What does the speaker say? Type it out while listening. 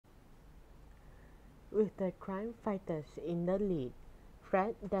With the crime fighters in the lead,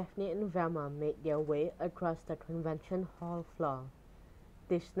 Fred, Daphne, and Velma made their way across the convention hall floor.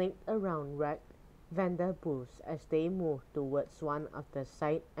 They sneaked around wrecked vendor booths as they moved towards one of the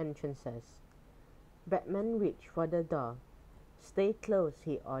side entrances. Batman reached for the door. "Stay close,"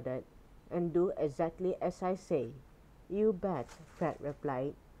 he ordered, "and do exactly as I say." "You bet," Fred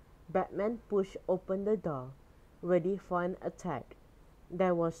replied. Batman pushed open the door, ready for an attack.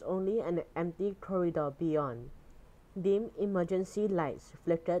 There was only an empty corridor beyond. Dim emergency lights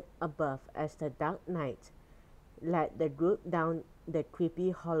flickered above as the Dark Knight led the group down the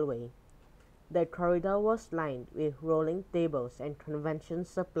creepy hallway. The corridor was lined with rolling tables and convention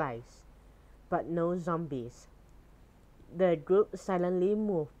supplies, but no zombies. The group silently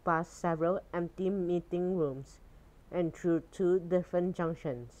moved past several empty meeting rooms and through two different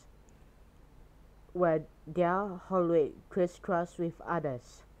junctions, where their hallway crisscrossed with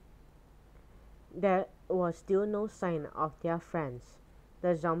others. There was still no sign of their friends,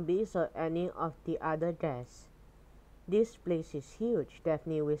 the zombies or any of the other guests. "This place is huge,"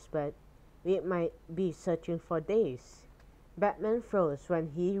 Daphne whispered. "We might be searching for days." Batman froze when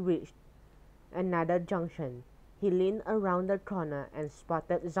he reached another junction. He leaned around the corner and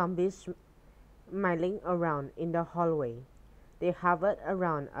spotted zombies milling around in the hallway. They hovered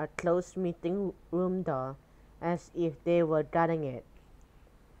around a closed meeting room door as if they were guarding it.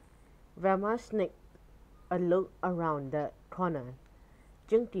 Velma sneaked a look around the corner.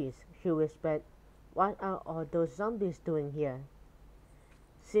 "Jinkies," she whispered. "What are all those zombies doing here?"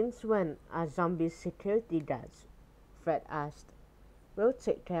 "Since when are zombies security guards?" Fred asked. "We'll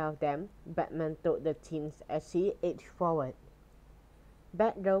take care of them," Batman told the teens as he edged forward.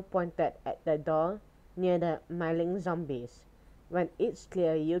 Batgirl pointed at the door near the milling zombies. "When it's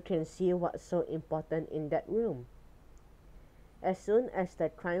clear, you can see what's so important in that room." As soon as the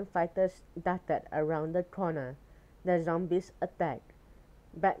crime fighters darted around the corner, the zombies attacked.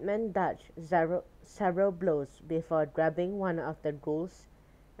 Batman dodged several blows before grabbing one of the ghouls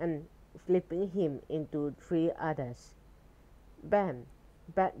and flipping him into three others. Bam!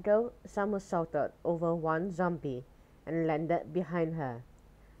 Batgirl somersaulted over one zombie and landed behind her.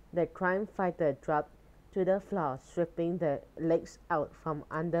 The crime fighter dropped to the floor, sweeping the legs out from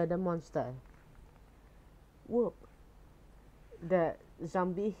under the monster. Whoop! The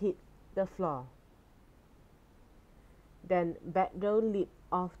zombie hit the floor. Then Batgirl leaped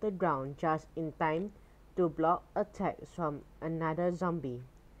off the ground just in time to block attacks from another zombie.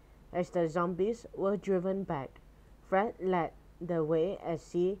 As the zombies were driven back, Fred led the way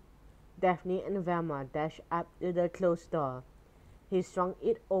as he, Daphne, and Velma dashed up to the closed door. He swung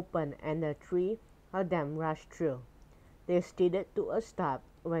it open and the three of them rushed through. They skidded to a stop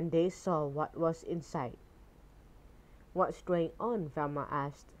when they saw what was inside. "What's going on?" Velma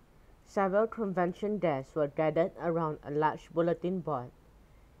asked. Several convention desks were gathered around a large bulletin board.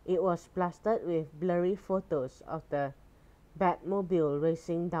 It was plastered with blurry photos of the Batmobile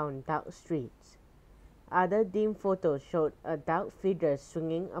racing down dark streets. Other dim photos showed a dark figure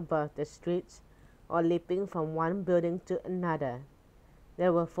swinging above the streets or leaping from one building to another.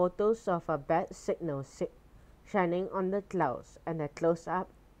 There were photos of a bat signal shining on the clouds and a close-up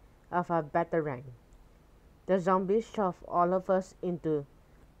of a batarang. "The zombies shoved all of us into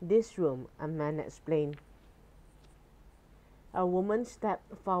this room," a man explained. A woman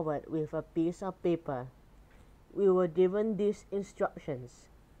stepped forward with a piece of paper. "We were given these instructions."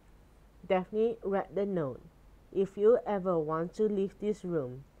 Daphne read the note. "If you ever want to leave this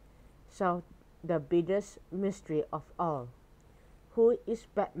room, solve the biggest mystery of all. Who is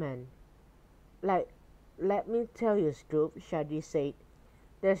Batman?" Let me tell you, Scoob," Shaggy said.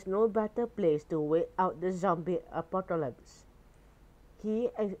 "There's no better place to wait out the zombie apocalypse."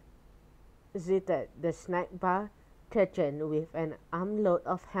 He exited the snack bar kitchen with an armload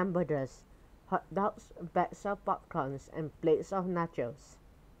of hamburgers, hot dogs, bags of popcorns, and plates of nachos.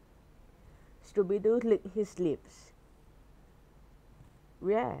 Scooby-Doo licked his lips.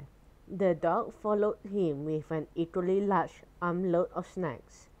 "Yeah." The dog followed him with an equally large armload of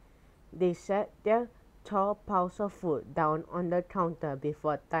snacks. They set their tall piles of food down on the counter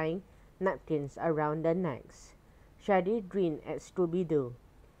before tying napkins around their necks. Shaggy grinned at Scooby-Doo.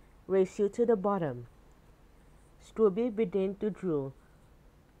 "Race you to the bottom." Scooby began to draw.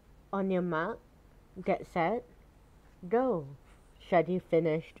 "On your mark, get set, go." Shaggy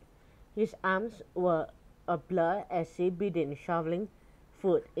finished. His arms were a blur as he began shoveling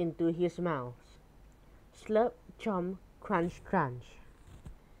food into his mouth. Slurp, chomp, crunch, crunch.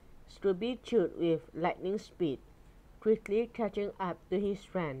 Scooby chewed with lightning speed, quickly catching up to his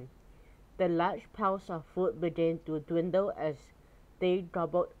friend. The large piles of food began to dwindle as they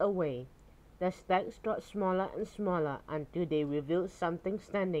gobbled away. The stacks got smaller and smaller until they revealed something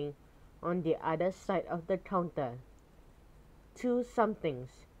standing on the other side of the counter. Two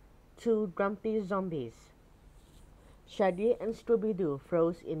somethings. Two grumpy zombies. Shaggy and Scooby-Doo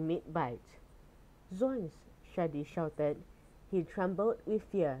froze in mid-bite. "Zoinks!" Shaggy shouted. He trembled with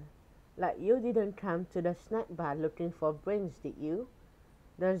fear. "Like you didn't come to the snack bar looking for brains, did you?"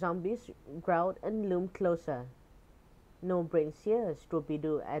 The zombies growled and loomed closer. "No brains here,"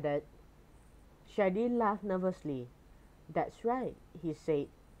 Scooby-Doo added. Shaggy laughed nervously. "That's right," he said.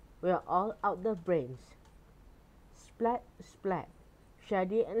 "We're all out of brains." Splat, splat.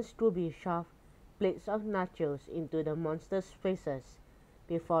 Shaggy and Scooby shoved plates of nachos into the monsters' faces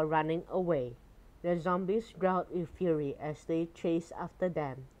before running away. The zombies growled with fury as they chased after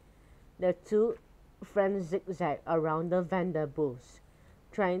them. The two friends zigzagged around the vendor booths,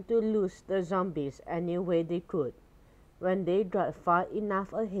 trying to lose the zombies any way they could. When they got far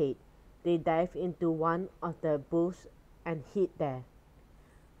enough ahead, they dived into one of the booths and hid there.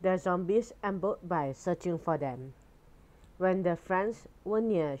 The zombies ambled by, searching for them. When the friends were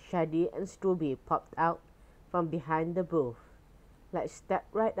near, Shaggy and Scooby popped out from behind the booth. "Let's step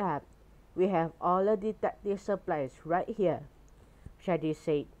right up. We have all the detective supplies right here," Shaggy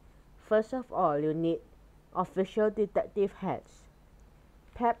said. "First of all, you need official detective hats."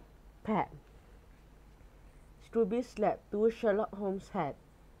 Pep, pep. Scooby slapped two Sherlock Holmes hats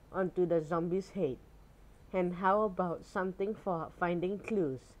onto the zombie's head. "And how about something for finding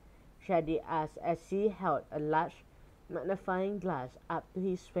clues?" Shaggy asked as he held a large magnifying glass up to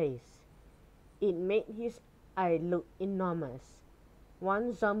his face. It made his eye look enormous.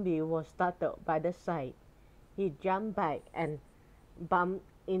 One zombie was startled by the sight. He jumped back and bumped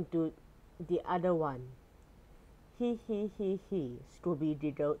into the other one. He, Scooby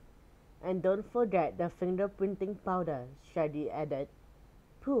giggled. "And don't forget the fingerprinting powder," Shaggy added.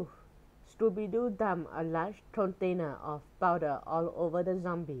 Poof! Scooby-Doo dumped a large container of powder all over the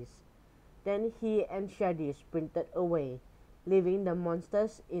zombies. Then he and Shaggy sprinted away, leaving the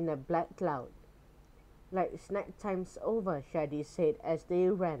monsters in a black cloud. "Like snack time's over," Shaggy said as they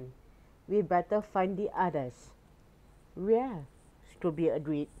ran. "We better find the others." "Yeah," Scooby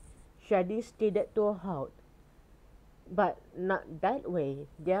agreed. Shaggy skidded to a halt. "But not that way.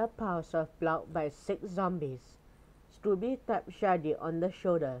 Their paths are blocked by 6 zombies." Scooby tapped Shaggy on the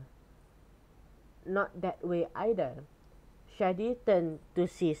shoulder. "Not that way either." Shaggy turned to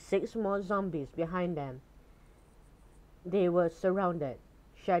see 6 more zombies behind them. They were surrounded.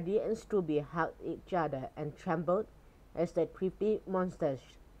 Shaggy and Scooby hugged each other and trembled as the creepy monsters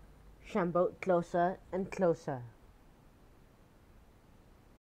shambled closer and closer.